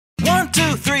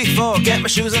2, 3, 4, get my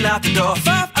shoes and out the door.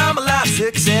 5, I'm alive.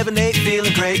 6, 7, 8,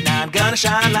 feeling great. 9, gonna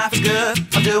shine, life is good.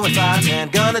 I'm doing fine.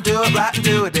 10, gonna do it right and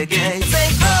do it again. Sing,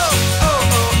 oh, oh,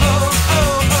 oh,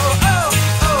 oh, oh, oh, oh,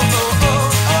 oh, oh, oh,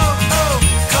 oh, oh.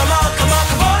 Come on, come on,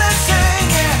 come on and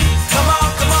sing, yeah. Come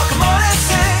on, come on, come on and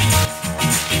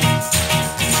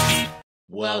sing.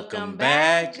 Welcome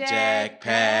back, Jack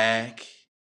Pack.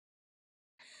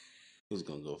 Who's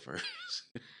gonna go first?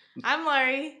 I'm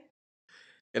Laurie.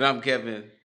 And I'm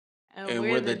Kevin. And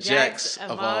we're the Jacks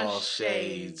of all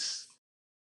shades.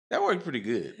 That worked pretty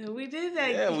good. We did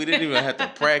that. Yeah, we didn't even have to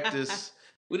practice.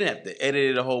 We didn't have to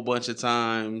edit it a whole bunch of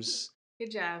times.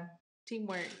 Good job.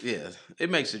 Teamwork. Yeah, it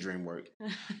makes the dream work.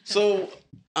 So,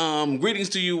 greetings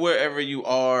to you wherever you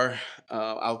are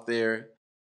out there.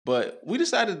 But we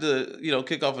decided to,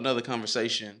 kick off another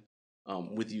conversation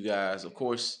with you guys. Of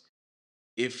course,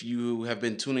 if you have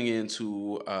been tuning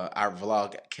into our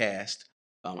vlogcast,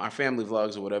 our family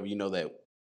vlogs or whatever, you know that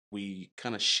we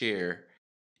kind of share,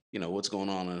 what's going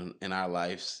on in our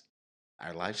lives.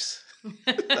 Our lives?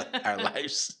 Our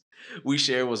lives. We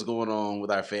share what's going on with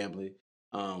our family.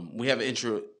 We have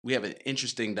an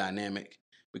interesting dynamic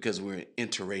because we're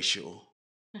interracial.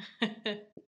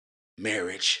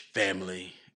 Marriage,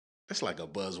 family. That's like a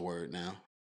buzzword now.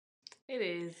 It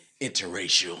is.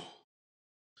 Interracial.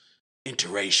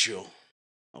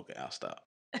 Okay, I'll stop.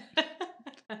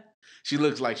 She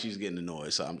looks like she's getting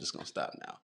annoyed, so I'm just going to stop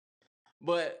now.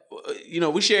 But,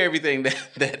 we share everything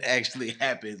that actually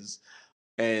happens.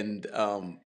 And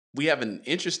we have an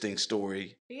interesting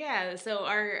story. Yeah, so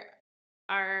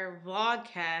our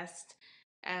vlogcast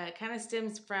kind of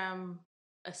stems from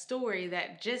a story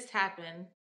that just happened.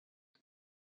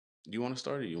 Do you want to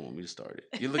start it or you want me to start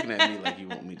it? You're looking at me like you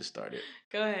want me to start it.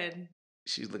 Go ahead.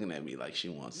 She's looking at me like she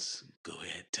wants, go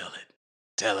ahead, tell it.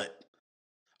 Tell it.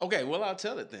 Okay, well, I'll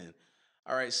tell it then.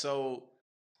 All right, so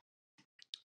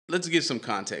let's give some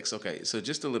context. Okay, so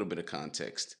just a little bit of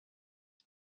context.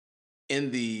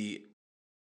 In the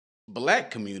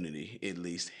Black community, at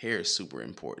least, hair is super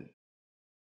important.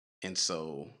 And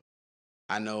so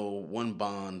I know one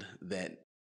bond that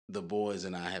the boys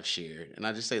and I have shared, and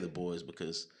I just say the boys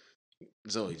because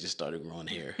Zoe just started growing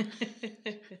hair.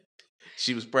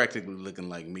 She was practically looking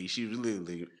like me. She was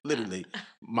literally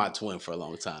my twin for a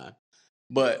long time.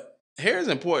 But hair is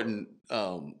important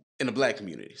in the Black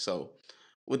community. So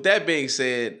with that being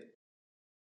said,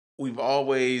 we've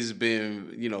always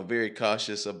been, very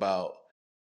cautious about,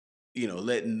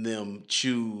 letting them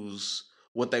choose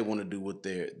what they want to do with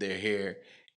their hair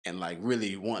and like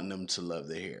really wanting them to love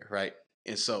their hair, right?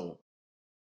 And so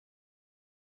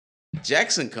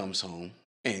Jackson comes home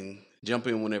and jump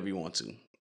in whenever you want to.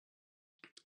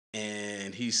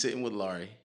 And he's sitting with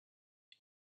Laurie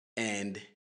and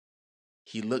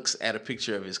he looks at a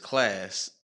picture of his class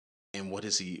and what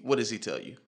does he tell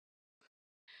you?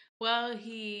 Well,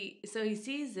 he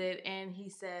sees it and he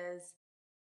says,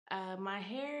 my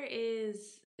hair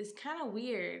is kind of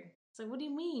weird. It's like, what do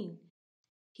you mean?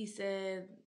 He said,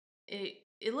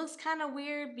 it looks kind of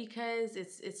weird because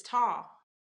it's tall.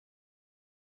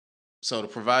 So to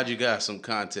provide you guys some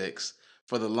context,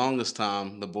 for the longest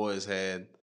time, the boys had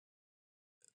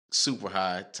super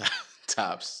high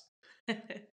tops. I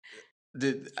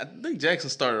think Jackson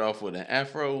started off with an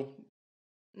afro,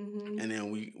 and then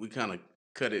we kind of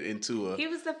cut it into a. He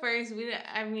was the first.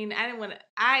 I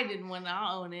didn't want to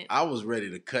own it. I was ready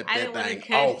to cut that thing off. I didn't want to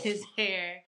cut his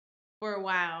hair for a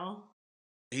while.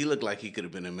 He looked like he could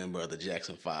have been a member of the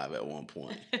Jackson 5 at one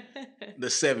point, the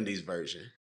 70s version.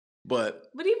 But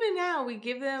even now we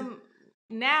give them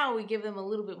a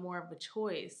little bit more of a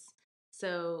choice.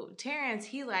 So Terrence,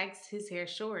 he likes his hair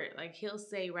short. Like he'll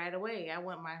say right away, I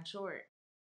want mine short.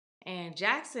 And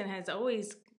Jackson has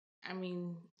always,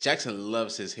 Jackson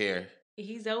loves his hair.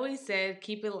 He's always said,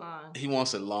 keep it long. He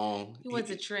wants it long. He wants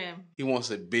it trim. He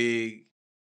wants it big.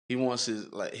 He wants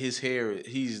his hair.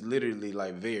 He's literally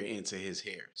like very into his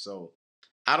hair. So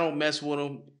I don't mess with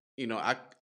him.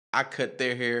 I cut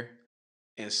their hair.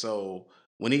 And so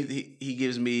when he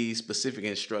gives me specific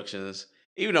instructions,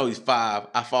 even though he's 5,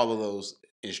 I follow those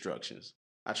instructions.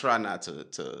 I try not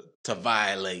to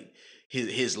violate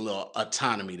his little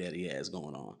autonomy that he has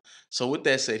going on. So with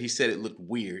that said, he said it looked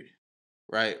weird,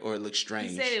 right? Or it looked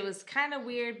strange. He said it was kind of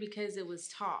weird because it was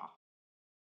tall.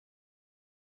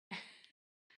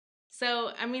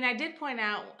 So, I did point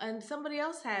out, and somebody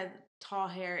else had tall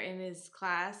hair in his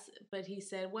class, but he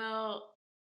said, well,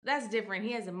 that's different.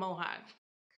 He has a mohawk.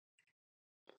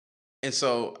 And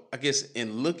so I guess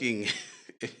in looking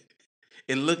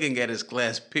at his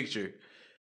class picture,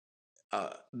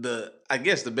 I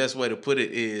guess the best way to put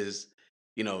it is,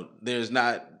 there's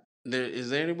not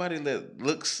there anybody that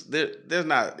looks there? There's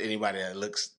not anybody that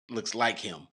looks like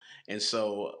him, and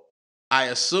so I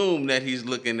assume that he's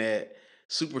looking at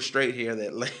super straight hair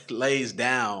that lays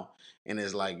down and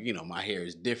is like, my hair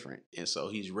is different, and so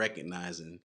he's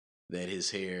recognizing that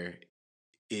his hair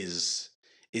is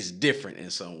is different in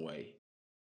some way,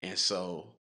 and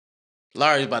so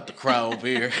Larry's about to cry over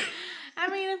here. I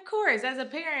mean, of course, as a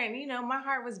parent, my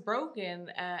heart was broken.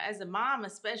 As a mom,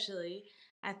 especially,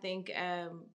 I think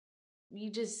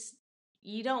you just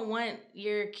you don't want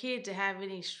your kid to have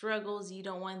any struggles. You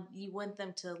want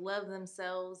them to love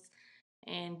themselves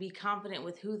and be confident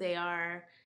with who they are.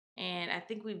 And I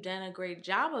think we've done a great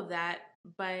job of that,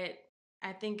 but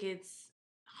I think it's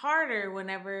harder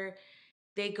whenever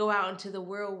they go out into the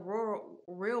World, real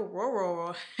real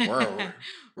world, world.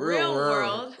 real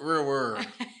world,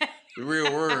 the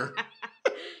real world,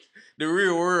 the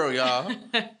real world, y'all.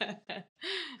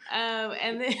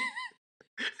 And then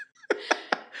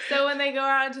so when they go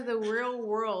out into the real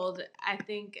world, I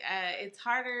think it's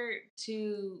harder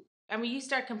to. I mean, you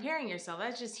start comparing yourself.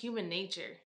 That's just human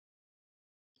nature.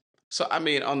 So I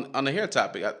mean, on the hair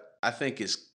topic, I think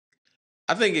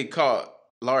it caught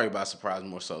Laurie by surprise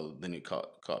more so than it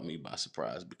caught me by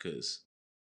surprise because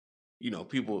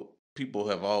people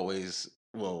have always,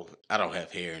 well, I don't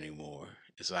have hair anymore,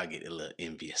 and so I get a little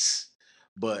envious.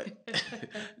 But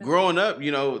growing up,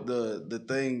 the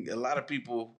thing, a lot of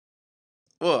people,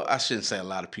 well, I shouldn't say a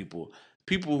lot of people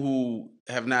who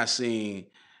have not seen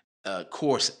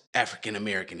coarse African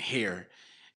American hair,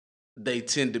 they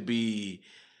tend to be,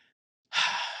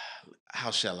 how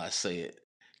shall I say it,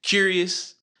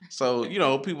 curious. So,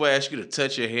 people ask you to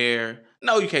touch your hair.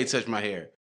 No, you can't touch my hair.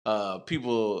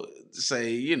 People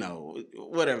say,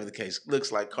 whatever the case,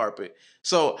 looks like carpet.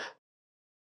 So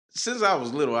since I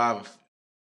was little, I've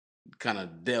kind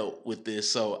of dealt with this.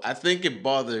 So I think it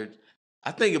bothered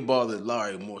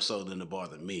Laurie more so than it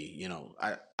bothered me.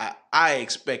 I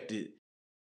expected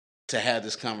to have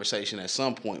this conversation at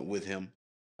some point with him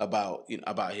about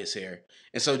about his hair.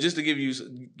 And so just to give you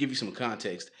some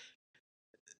context,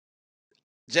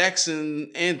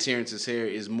 Jackson and Terrence's hair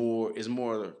is more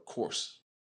coarse,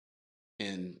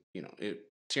 and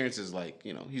Terrence is like,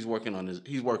 he's working on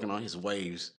his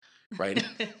waves right.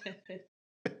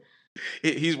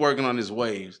 He's working on his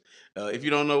waves. If you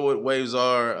don't know what waves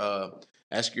are,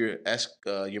 ask your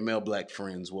male black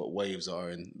friends what waves are,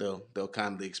 and they'll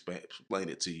kindly explain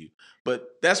it to you. But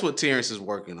that's what Terrence is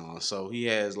working on. So he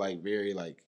has like very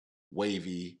like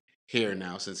wavy hair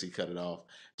now since he cut it off.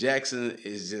 Jackson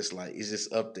is just like, he's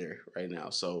just up there right now.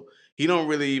 So he don't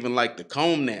really even like to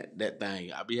comb that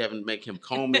thing. I be having to make him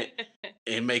comb it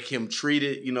and make him treat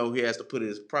it. He has to put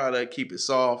his product, keep it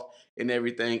soft and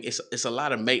everything. It's a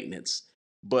lot of maintenance,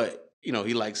 but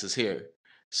he likes his hair.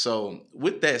 So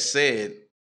with that said,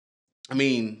 I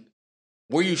mean,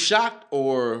 were you shocked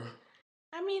or?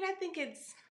 I mean, I think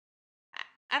it's.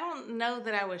 I don't know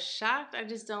that I was shocked. I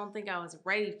just don't think I was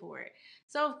ready for it.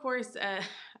 So of course,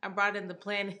 I brought in the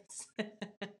planets. But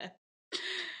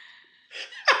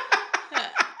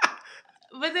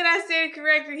then I said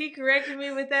corrected. He corrected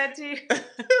me with that too.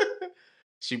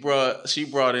 She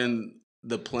brought in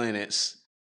the planets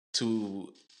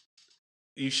to.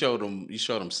 You showed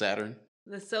him Saturn.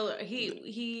 The solar.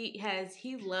 He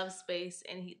loves space,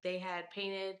 and they had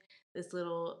painted this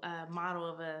little model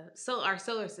of our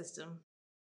solar system.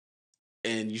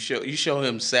 And you show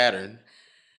him Saturn,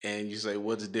 and you say,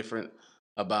 what's different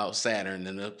about Saturn?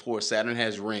 And of course, Saturn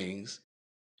has rings,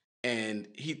 and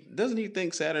he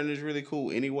think Saturn is really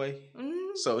cool anyway.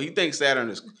 Mm-hmm. So he thinks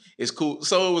Saturn is cool.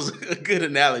 So it was a good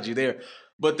analogy there.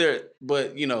 But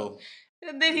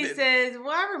And then he says, "Well,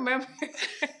 I remember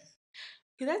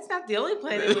that's not the only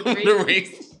planet with rings." The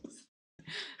rings.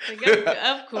 Like,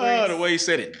 of course. Oh, the way he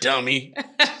said it, dummy.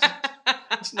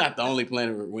 It's not the only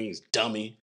planet with rings,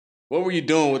 dummy. What were you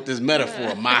doing with this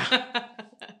metaphor, Ma?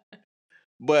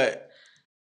 But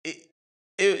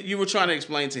you were trying to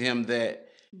explain to him that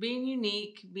being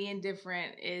unique, being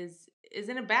different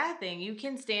isn't a bad thing. You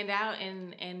can stand out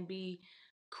and be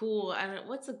cool. I don't.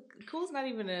 Cool's not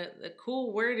even a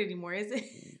cool word anymore, is it?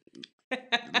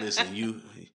 Listen,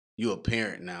 you a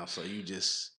parent now, so you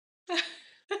just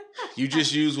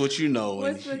use what you know.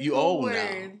 What's and the you cool old word?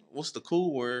 Now. What's the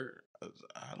cool word?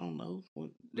 I don't know.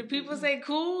 Do people say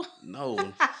cool? No.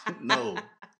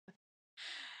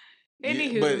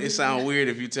 Anywho. Yeah, but it sounds weird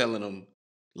if you're telling them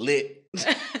lit.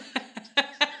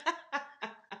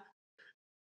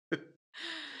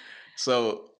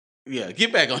 So yeah, get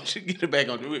it back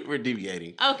on. We're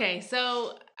deviating. Okay,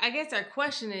 so I guess our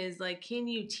question is like, can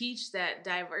you teach that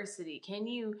diversity? Can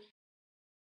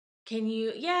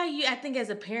I think as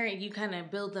a parent, you kind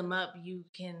of build them up. You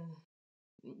can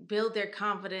build their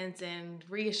confidence and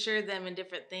reassure them in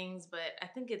different things. But I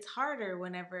think it's harder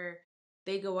whenever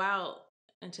they go out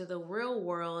into the real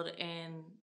world and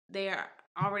they are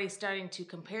already starting to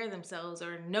compare themselves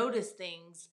or notice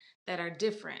things that are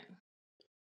different.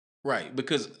 Right,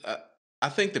 because I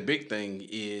think the big thing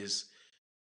is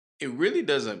it really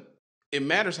doesn't. It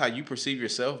matters how you perceive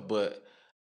yourself, but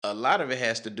a lot of it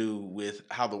has to do with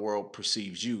how the world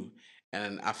perceives you,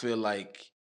 and I feel like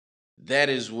that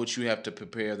is what you have to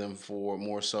prepare them for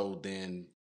more so than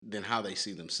how they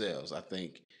see themselves. I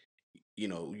think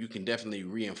you can definitely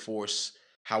reinforce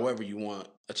however you want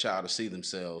a child to see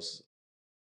themselves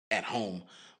at home,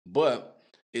 but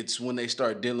it's when they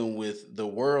start dealing with the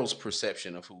world's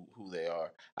perception of who they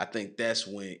are. I think that's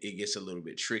when it gets a little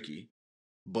bit tricky.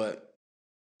 But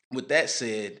with that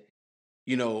said,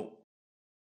 you know,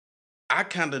 I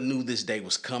kind of knew this day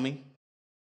was coming,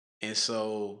 and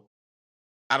so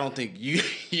I don't think you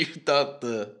you thought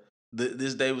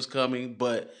this day was coming,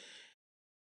 but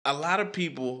a lot of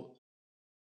people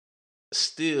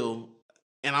still,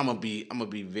 and I'm gonna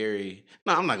be very,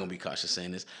 no, I'm not gonna be cautious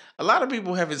saying this. A lot of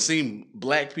people haven't seen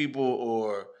black people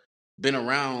or been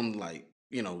around like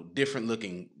different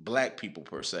looking black people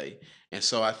per se, and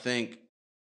so I think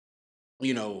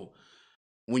you know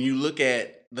when you look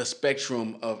at the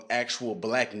spectrum of actual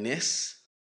blackness,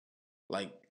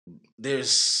 like there's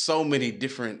so many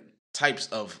different types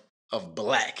of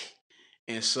black,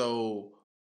 and so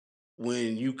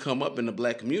when you come up in the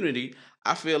black community,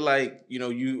 I feel like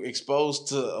you exposed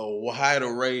to a wide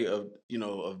array of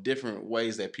different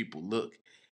ways that people look,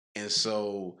 and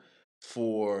so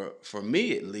for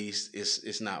me at least,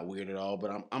 it's not weird at all.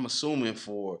 But I'm assuming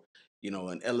for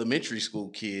an elementary school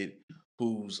kid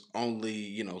who's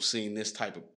only seen this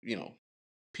type of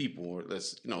people, or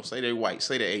let's say they're white,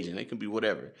 say they're Asian, they can be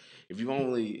whatever. If you've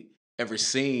only ever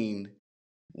seen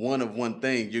one of one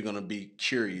thing, you're gonna be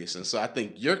curious, and so I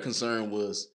think your concern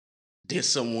was, did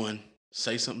someone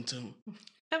say something to him?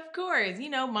 Of course,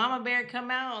 Mama Bear come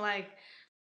out like,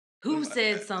 who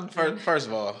said something? First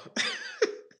of all,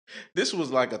 this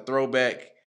was like a throwback.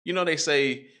 They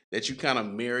say that you kind of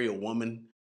marry a woman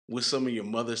with some of your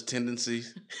mother's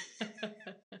tendencies.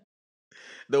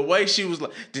 The way she was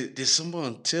like, did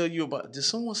someone tell you about? Did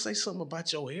someone say something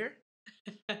about your hair?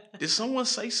 Did someone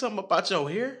say something about your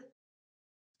hair?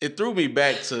 It threw me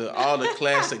back to all the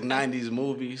classic '90s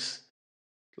movies.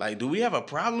 Like, do we have a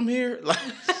problem here? Like,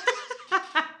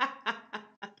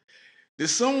 did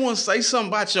someone say something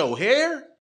about your hair?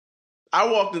 I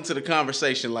walked into the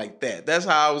conversation like that. That's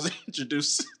how I was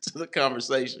introduced to the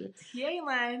conversation. Yay,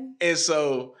 line. And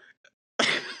so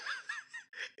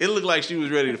it looked like she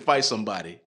was ready to fight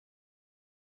somebody.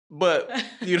 But,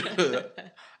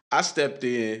 I stepped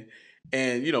in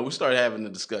and, we started having the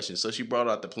discussion. So she brought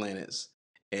out the planets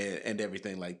and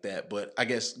everything like that. But I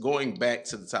guess going back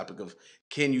to the topic of,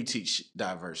 can you teach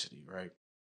diversity, right?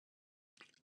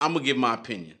 I'm going to give my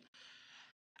opinion.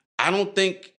 I don't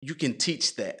think you can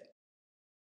teach that.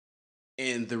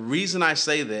 And the reason I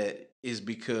say that is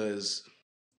because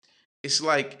it's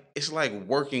like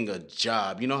working a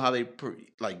job. You know how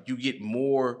like you get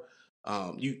more,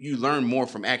 you learn more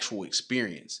from actual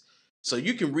experience. So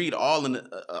you can read all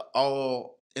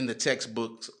in the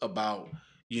textbooks about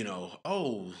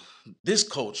oh, this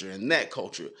culture and that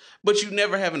culture, but you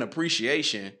never have an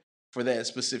appreciation for that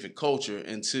specific culture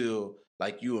until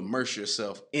like you immerse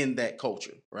yourself in that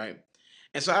culture, right?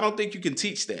 And so I don't think you can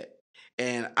teach that.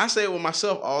 And I say it with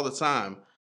myself all the time.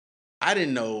 I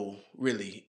didn't know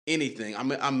really anything.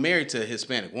 I'm married to a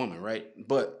Hispanic woman, right?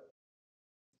 But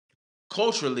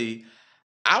culturally,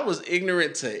 I was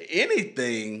ignorant to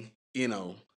anything,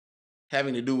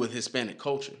 having to do with Hispanic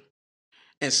culture.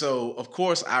 And so, of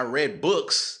course, I read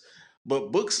books,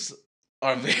 but books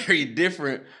are very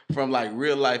different from like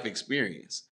real life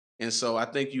experience. And so I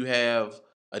think you have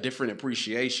a different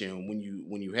appreciation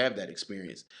when you have that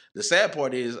experience. The sad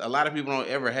part is a lot of people don't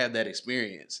ever have that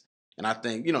experience. And I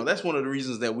think, that's one of the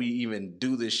reasons that we even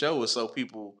do this show, is so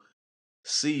people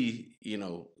see,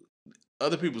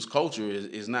 other people's culture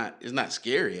is not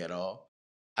scary at all.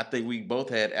 I think we both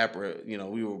had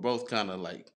we were both kind of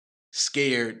like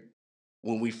scared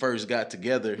when we first got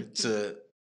together to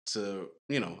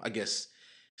I guess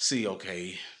see,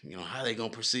 okay, how they gonna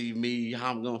perceive me,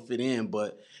 how I'm gonna fit in.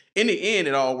 But in the end,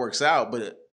 it all works out.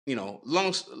 But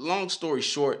long story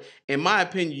short, in my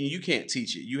opinion, you can't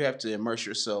teach it. You have to immerse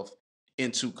yourself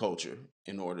into culture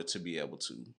in order to be able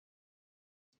to.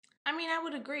 I mean, I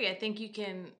would agree. I think you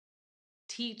can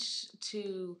teach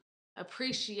to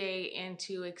appreciate and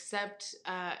to accept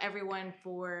everyone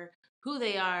for who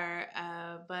they are.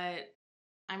 But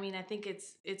I mean, I think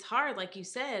it's hard, like you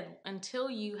said, until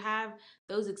you have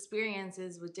those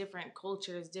experiences with different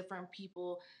cultures, different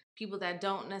people that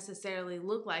don't necessarily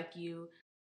look like you.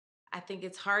 I think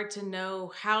it's hard to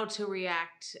know how to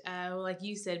react. Like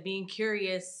you said, being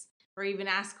curious or even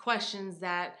ask questions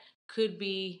that could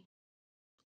be.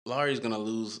 Laurie's gonna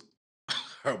lose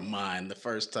her mind the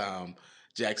first time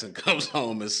Jackson comes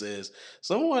home and says,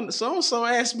 "Someone, so and so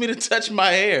asked me to touch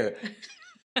my hair."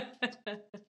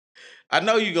 I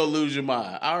know you're gonna lose your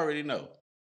mind. I already know.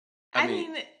 I I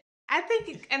mean, mean, I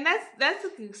think, and that's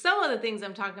some of the things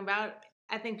I'm talking about.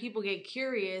 I think people get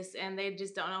curious and they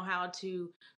just don't know how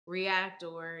to react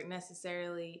or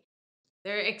necessarily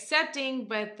they're accepting,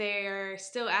 but they're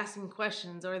still asking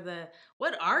questions or the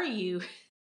 "What are you?"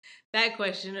 That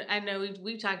question. I know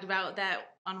we've talked about that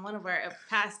on one of our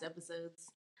past episodes.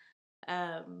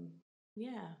 Um,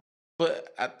 yeah. but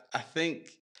I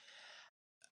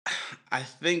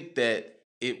think that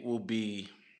it will be.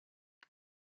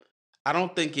 I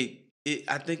don't think it.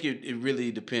 I think it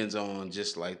really depends on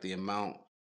just like the amount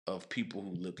of people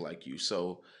who look like you.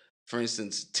 So, for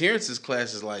instance, Terrence's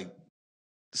class is like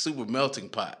super melting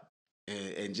pot,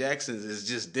 and Jackson's is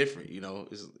just different. You know,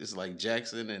 it's like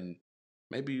Jackson and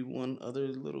maybe one other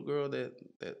little girl that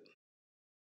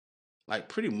like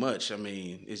pretty much. I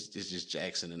mean, it's just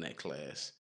Jackson in that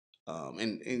class.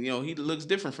 And you know he looks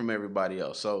different from everybody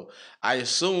else. So I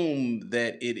assume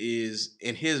that it is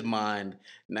in his mind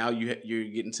now. You're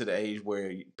getting to the age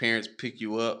where parents pick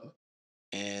you up,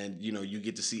 and you know you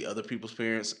get to see other people's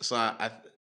parents. So I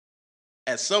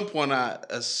at some point I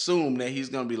assume that he's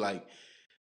gonna be like,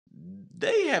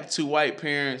 they have two white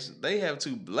parents, they have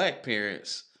two black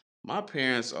parents. My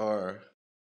parents are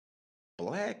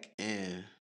black and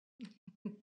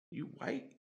you white.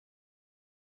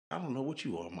 I don't know what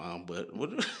you are, mom, but what?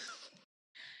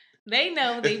 They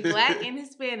know they black and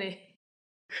Hispanic.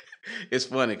 It's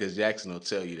funny because Jackson will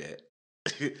tell you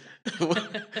that.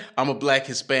 I'm a black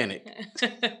Hispanic.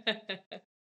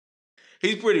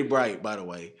 He's pretty bright, by the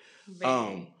way. Um,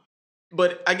 Very.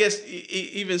 but I guess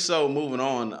even so, moving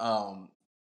on,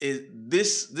 is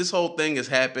this whole thing is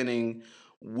happening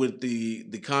with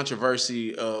the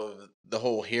controversy of the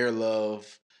whole hair love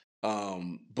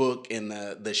book and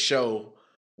the show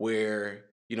where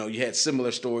you know you had similar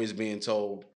stories being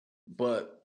told,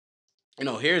 but you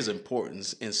know hair is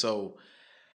important, and so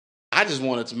I just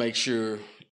wanted to make sure,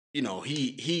 you know,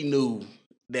 he knew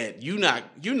that you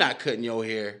not cutting your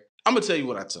hair. I'm gonna tell you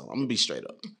what I tell him. I'm gonna be straight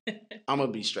up. I'm gonna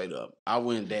be straight up. I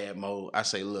went dad mode. I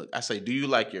say, look, I say, do you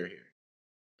like your hair?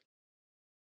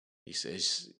 He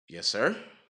says, yes, sir.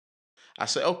 I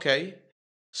say, okay.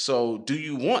 So do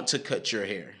you want to cut your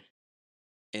hair?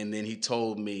 And then he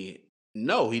told me,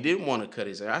 no, he didn't want to cut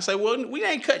his hair. I say, well, we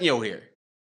ain't cutting your hair.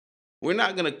 We're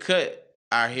not gonna cut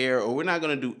our hair or we're not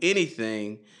gonna do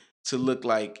anything to look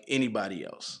like anybody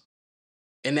else.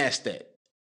 And that's that.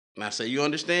 And I said, you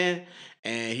understand?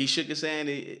 And he shook his hand,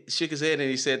 and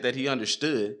he said that he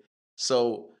understood.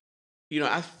 So, you know,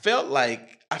 I felt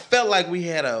like we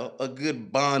had a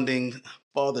good bonding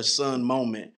father-son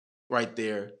moment right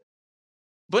there.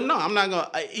 But no, I'm not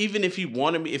gonna even if he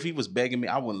wanted me, if he was begging me,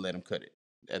 I wouldn't let him cut it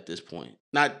at this point.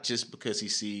 Not just because he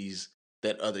sees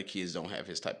that other kids don't have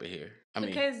his type of hair. I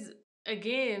mean, Because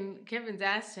again, Kevin's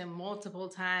asked him multiple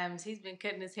times. He's been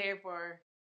cutting his hair for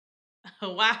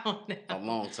a while a now.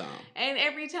 long time. And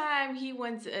every time he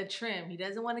wants a trim, he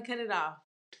doesn't want to cut it off.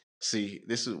 See,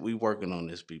 we working on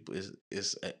this, people.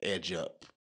 It's an edge up.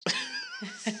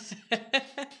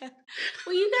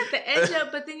 Well, you got the edge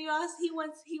up, but then you also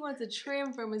he wants a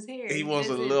trim from his hair. He wants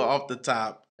a little off the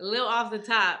top. A little off the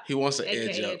top. He wants an AKA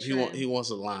edge up. trim. He wants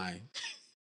a line.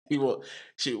 He will.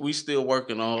 We still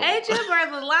working on. Edge up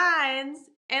are the lines,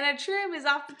 and a trim is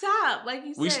off the top, like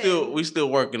you said. We still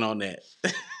working on that.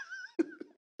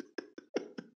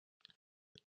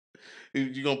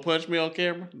 You gonna punch me on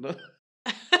camera? No.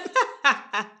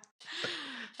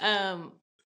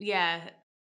 Yeah.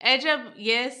 Edge up,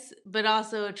 yes, but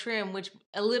also a trim, which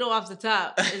a little off the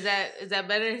top. Is that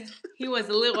better? He wants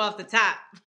a little off the top.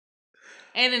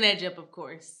 And an edge up, of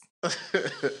course.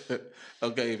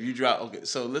 Okay,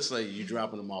 so let's say you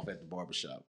dropping them off at the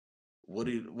barbershop. What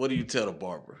do you tell the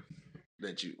barber?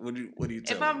 What do you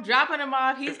tell If him? I'm dropping him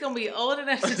off, he's gonna be old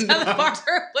enough to tell the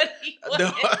barber what he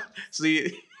wants. No,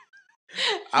 see,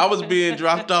 I was being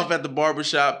dropped off at the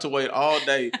barbershop to wait all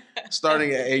day,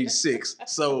 starting at age 6.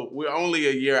 So we're only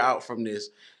a year out from this.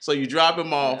 So you drop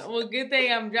him off. Well, good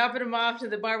thing I'm dropping him off to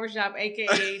the barbershop,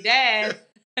 aka Dad.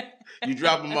 You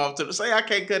drop him off say I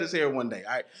can't cut his hair one day.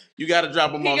 All right, you got to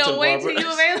drop him off to the He gonna wait barber. till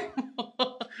you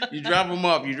available. You drop him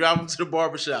off. You drop him to the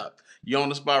barbershop. You're on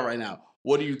the spot right now.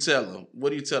 What do you tell him? What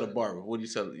do you tell the barber? What do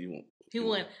you tell him you want? He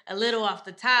went a little off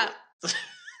the top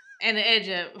and the edge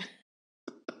up.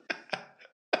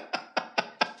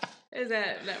 Is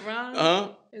that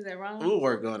wrong? Is that wrong? We'll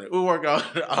work on it. We'll work on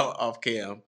it off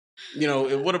cam. You know,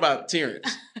 and what about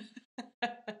Terrence?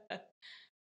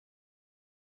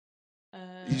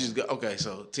 You just go, okay,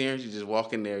 so Terrence, you just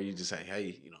walk in there, you just say,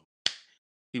 hey, you know,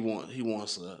 he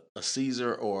wants a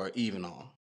Caesar or even on.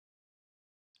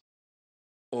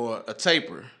 Or a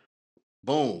taper.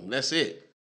 Boom. That's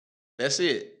it. That's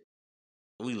it.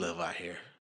 We love our hair.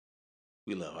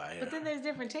 We love our hair. But then there's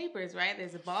different tapers, right?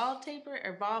 There's a bald taper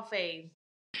or bald fade.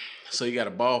 So you got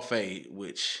a bald fade,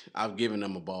 which I've given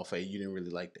them a bald fade. You didn't really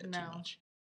like that too much.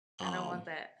 I don't want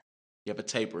that. You have a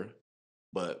taper,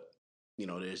 but you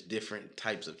know there's different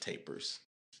types of tapers.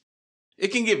 It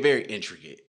can get very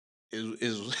intricate.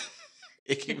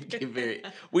 It can get very.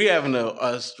 We're having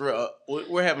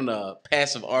a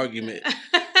passive argument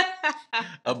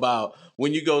about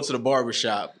when you go to the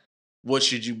barbershop, what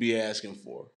should you be asking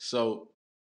for? So,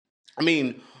 I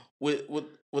mean, with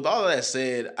all of that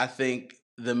said, I think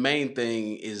the main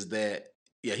thing is that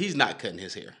he's not cutting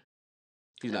his hair.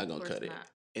 He's not going to cut it,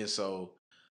 and so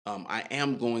I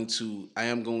am going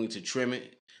to trim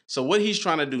it. So what he's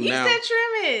trying to do now? You said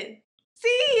trim it. See,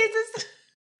 it's just.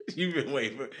 You've been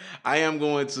waiting for. I am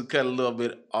going to cut a little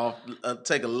bit off.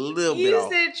 Take a little bit off.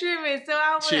 You said trim it, so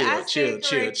I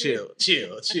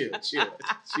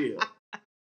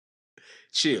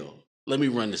chill. Let me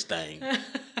run this thing.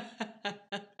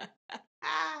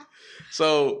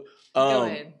 So, go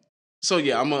ahead. So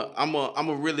yeah, I'm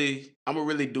a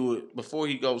really do it before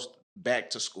he goes back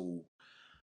to school.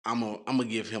 I'm gonna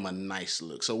give him a nice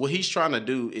look. So what he's trying to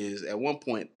do is at one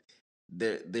point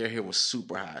their hair was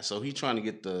super high. So he's trying to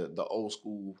get the old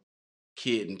school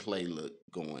kid and play look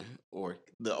going, or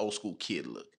the old school kid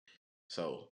look.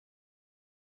 So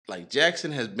like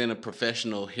Jackson has been a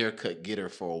professional haircut getter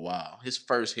for a while. His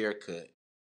first haircut,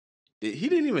 he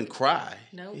didn't even cry.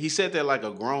 Nope. He sat there like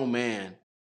a grown man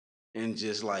and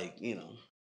just like, you know,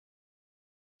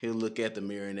 he'll look at the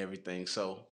mirror and everything.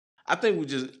 So I think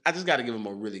I just got to give him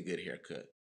a really good haircut.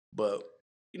 But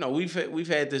you know, we've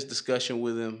had this discussion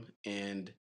with him,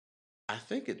 and I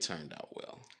think it turned out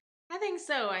well. I think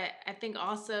so. I think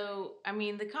also, I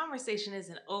mean, the conversation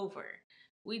isn't over.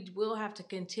 We will have to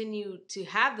continue to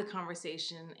have the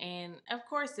conversation, and of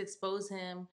course, expose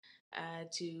him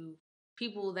to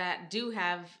people that do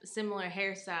have similar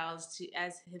hairstyles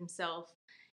as himself,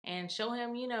 and show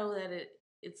him, you know, that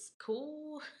it's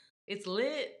cool, it's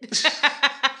lit.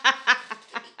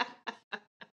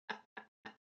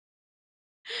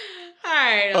 All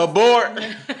right. Abort.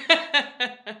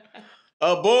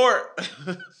 Abort.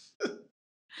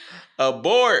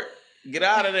 Abort. Get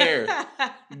out of there.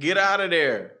 Get out of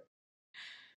there.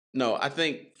 No, I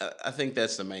think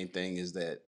that's the main thing is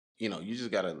that, you know, you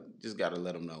just gotta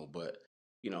let them know. But,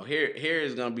 you know, hair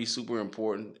is gonna be super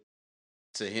important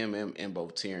to him and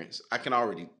both Terrence. You can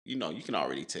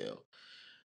already tell.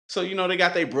 So, you know, they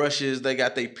got their brushes, they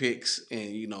got their picks,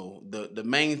 and you know, the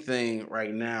main thing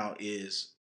right now is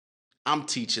I'm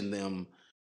teaching them,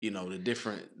 you know, the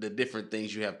different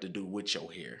things you have to do with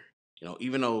your hair. You know,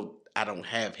 even though I don't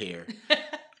have hair,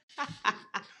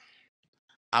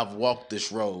 I've walked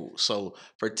this road. So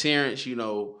for Terrence, you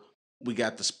know, we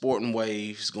got the sporting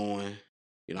waves going.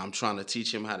 You know, I'm trying to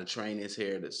teach him how to train his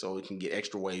hair so it can get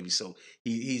extra wavy. So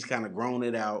he's kind of grown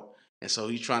it out, and so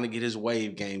he's trying to get his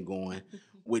wave game going.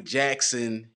 With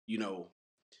Jackson, you know,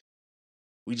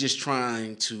 we just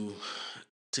trying to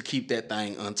keep that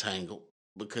thing untangled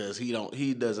because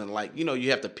he doesn't like, you know,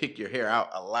 you have to pick your hair out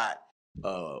a lot.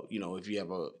 You know, if you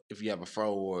have a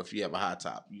fro or if you have a high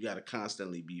top, you got to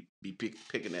constantly be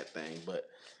picking that thing. But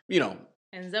you know,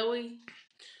 and Zoe,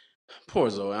 poor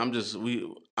Zoe.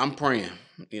 I'm praying.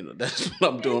 You know, that's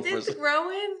what I'm doing. It's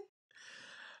growing.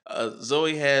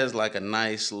 Zoe has like a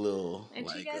nice little, and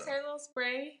like, she has her little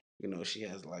spray. You know, she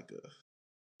has like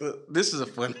a. This is a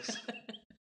funny.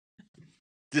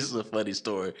 This is a funny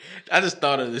story. I just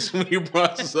thought of this when you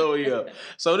brought Zoe up.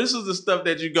 So this is the stuff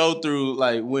that you go through,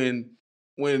 like when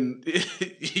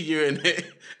you're in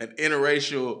an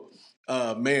interracial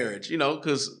marriage. You know,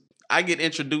 because I get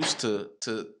introduced to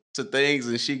things,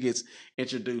 and she gets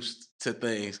introduced to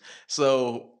things.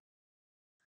 So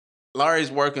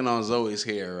Laurie's working on Zoe's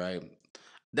hair, right?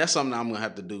 That's something I'm gonna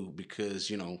have to do because,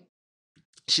 you know,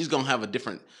 she's gonna have a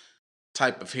different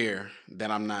type of hair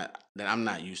that I'm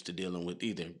not used to dealing with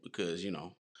either, because, you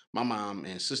know, my mom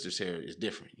and sister's hair is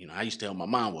different. You know, I used to help my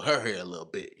mom with her hair a little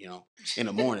bit, you know, in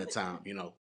the morning time, you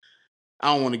know.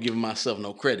 I don't want to give myself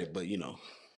no credit, but, you know,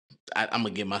 I'm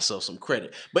gonna give myself some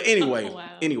credit. But anyway, Oh,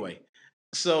 wow.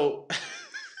 so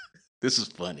this is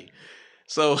funny.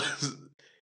 So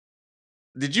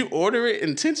did you order it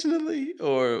intentionally,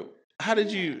 or how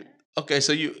did you? Yeah. Okay,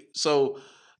 so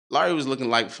Larry was looking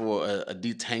like for a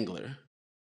detangler,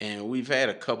 and we've had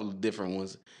a couple of different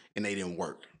ones, and they didn't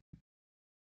work.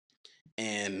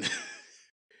 And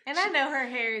And I know her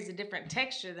hair is a different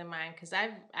texture than mine because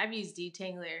I've used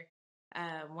detangler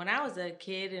when I was a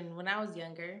kid and when I was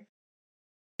younger.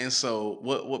 and so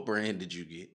what brand did you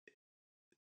get?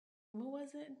 What was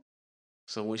it?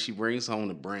 So when she brings home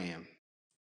the brand,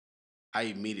 I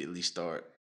immediately start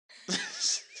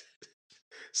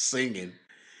singing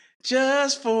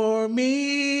just for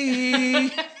me.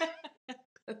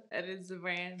 That is the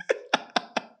brand.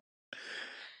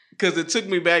 Because it took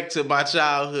me back to my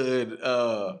childhood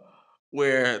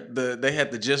where they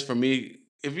had the Just For Me.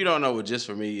 If you don't know what Just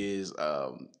For Me is,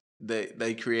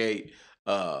 they create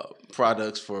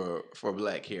products for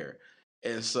black hair.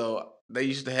 And so they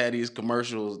used to have these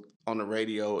commercials on the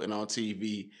radio and on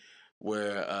TV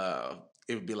where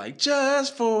it would be like,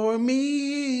 just for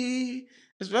me.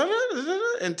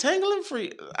 And tangling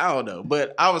free. I don't know.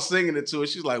 But I was singing it to her.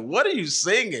 She's like, what are you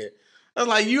singing? I was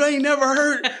like, you ain't never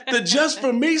heard the Just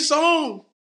For Me song?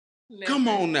 Come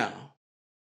Never. on now.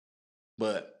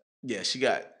 But yeah, she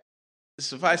got,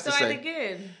 suffice So to I say, did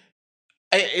good.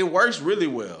 it works really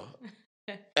well.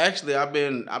 Actually, I've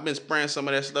been spraying some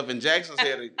of that stuff in Jackson's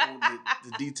hair to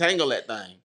detangle that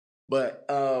thing. But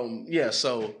yeah,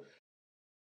 so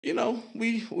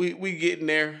we getting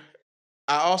there.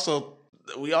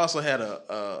 We also had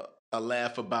a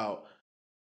laugh about.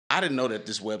 I didn't know that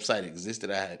this website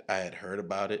existed. I had heard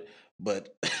about it,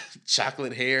 but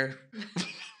chocolate hair,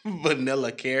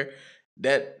 vanilla care.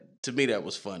 That to me that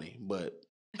was funny, but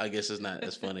I guess it's not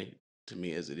as funny to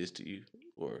me as it is to you,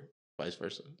 or vice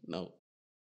versa. No,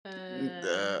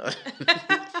 uh,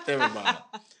 never mind.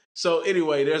 So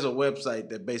anyway, there's a website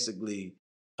that basically,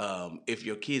 if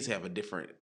your kids have a different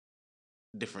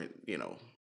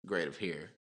grade of hair,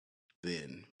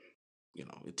 then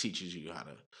it teaches you how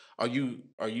to.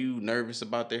 Are you nervous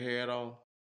about their hair at all?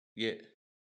 Yet?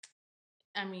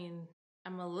 I mean,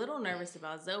 I'm a little nervous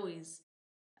about Zoe's.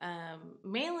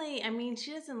 Mainly, I mean,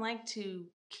 she doesn't like to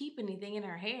keep anything in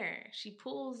her hair. She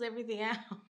pulls everything out.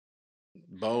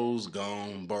 Bows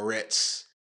gone, barrettes.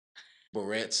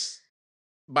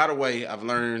 By the way, I've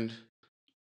learned.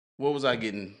 What was I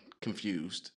getting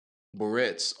confused?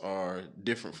 Barrettes are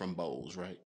different from bows,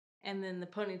 right? And then the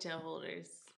ponytail holders,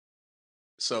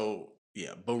 So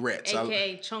yeah, barrettes.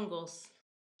 aka chongos.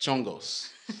 Chongos.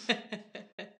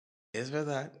 Es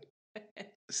verdad.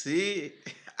 See.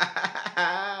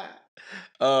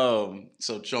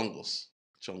 So chongos.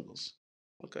 Chongos.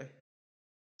 Okay.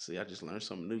 See, I just learned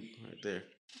something new right there.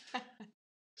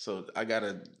 So I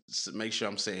gotta make sure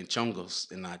I'm saying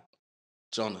chongos and not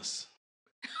Jonas.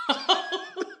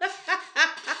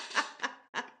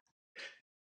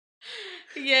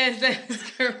 Yes, that is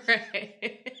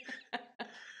correct.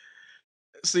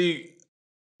 See,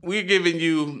 we're giving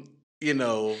you,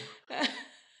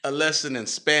 a lesson in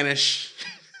Spanish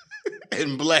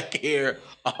and black hair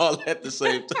all at the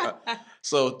same time.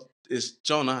 So it's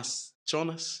Jonas,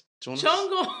 Chongo.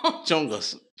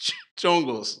 Chongos,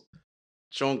 Chongos,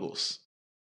 Chongos.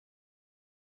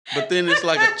 But then it's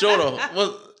like a choro.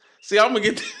 Well, see, I'm gonna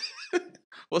get.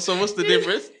 What's the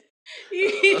difference?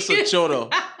 That's a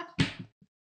choro.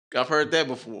 I've heard that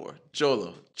before.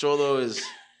 Cholo is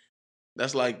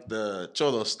that's like the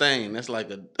cholo stain. That's like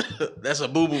that's a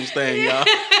boo boo stain, y'all.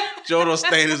 Cholo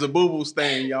stain is a boo boo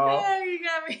stain, y'all. Oh, you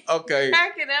got me Okay.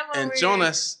 cracking up And over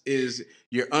Jonas is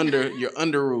your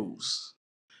underoos.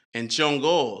 And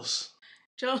chongos.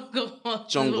 Chongo is what we're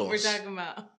Chongos. talking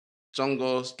about.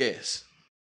 Chongos, guess.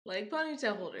 Like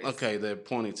ponytail holders. Okay, they're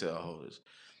ponytail holders.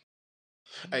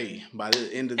 Hey, by the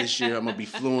end of this year, I'm gonna be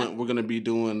fluent. We're gonna be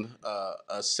doing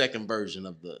a second version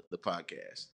of the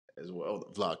podcast as well, the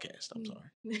vlogcast. I'm sorry,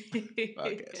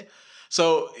 podcast.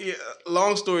 So, yeah,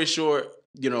 long story short,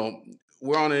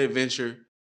 we're on an adventure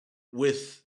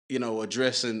with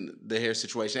addressing the hair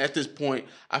situation. At this point,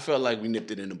 I felt like we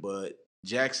nipped it in the bud.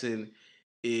 Jackson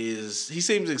he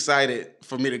seems excited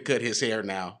for me to cut his hair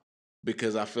now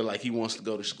because I feel like he wants to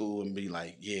go to school and be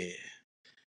like, yeah,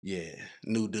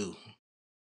 new do.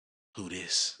 Who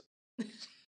this?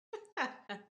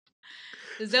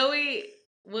 Zoe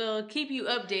will keep you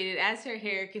updated as her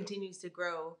hair continues to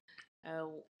grow.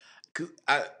 'Cause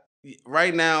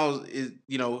right now is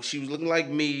she was looking like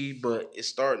me, but it's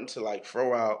starting to like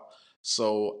throw out.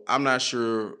 So I'm not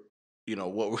sure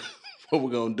what we're what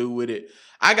we're gonna do with it.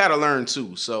 I gotta learn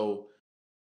too. So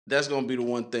that's gonna be the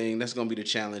one thing. That's gonna be the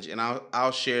challenge, and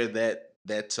I'll share that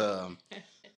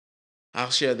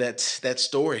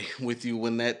story with you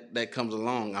when that comes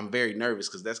along. I'm very nervous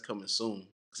because that's coming soon.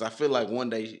 Because I feel like one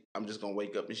day I'm just gonna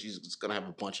wake up and she's just gonna have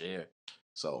a bunch of hair.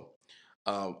 So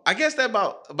I guess that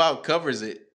about covers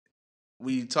it.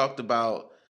 We talked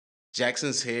about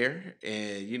Jackson's hair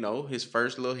and his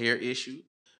first little hair issue,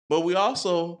 but we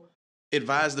also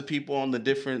advised the people on the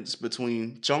difference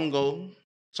between chongos,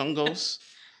 and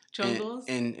Chongos.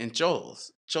 and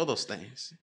cholos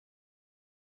things,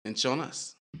 and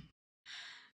chonas.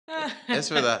 That's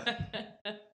for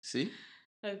that. See,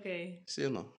 Okay. see or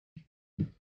no?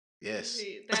 Yes.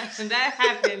 That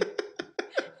happened.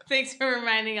 Thanks for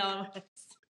reminding all of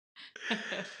us.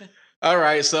 All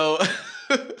right, so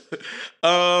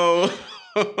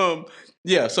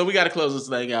yeah, so we got to close this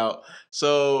thing out.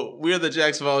 So we're the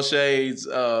Jacksonville Shades.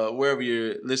 Wherever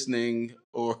you're listening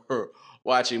or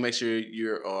watching, make sure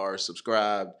you are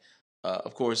subscribed.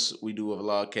 Of course, we do a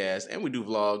vlogcast and we do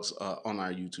vlogs on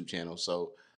our YouTube channel.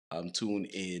 So tune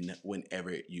in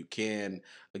whenever you can.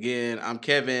 Again, I'm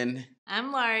Kevin.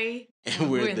 I'm Laurie.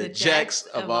 And we're the Jacks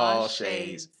of all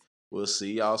shades. We'll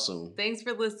see y'all soon. Thanks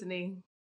for listening.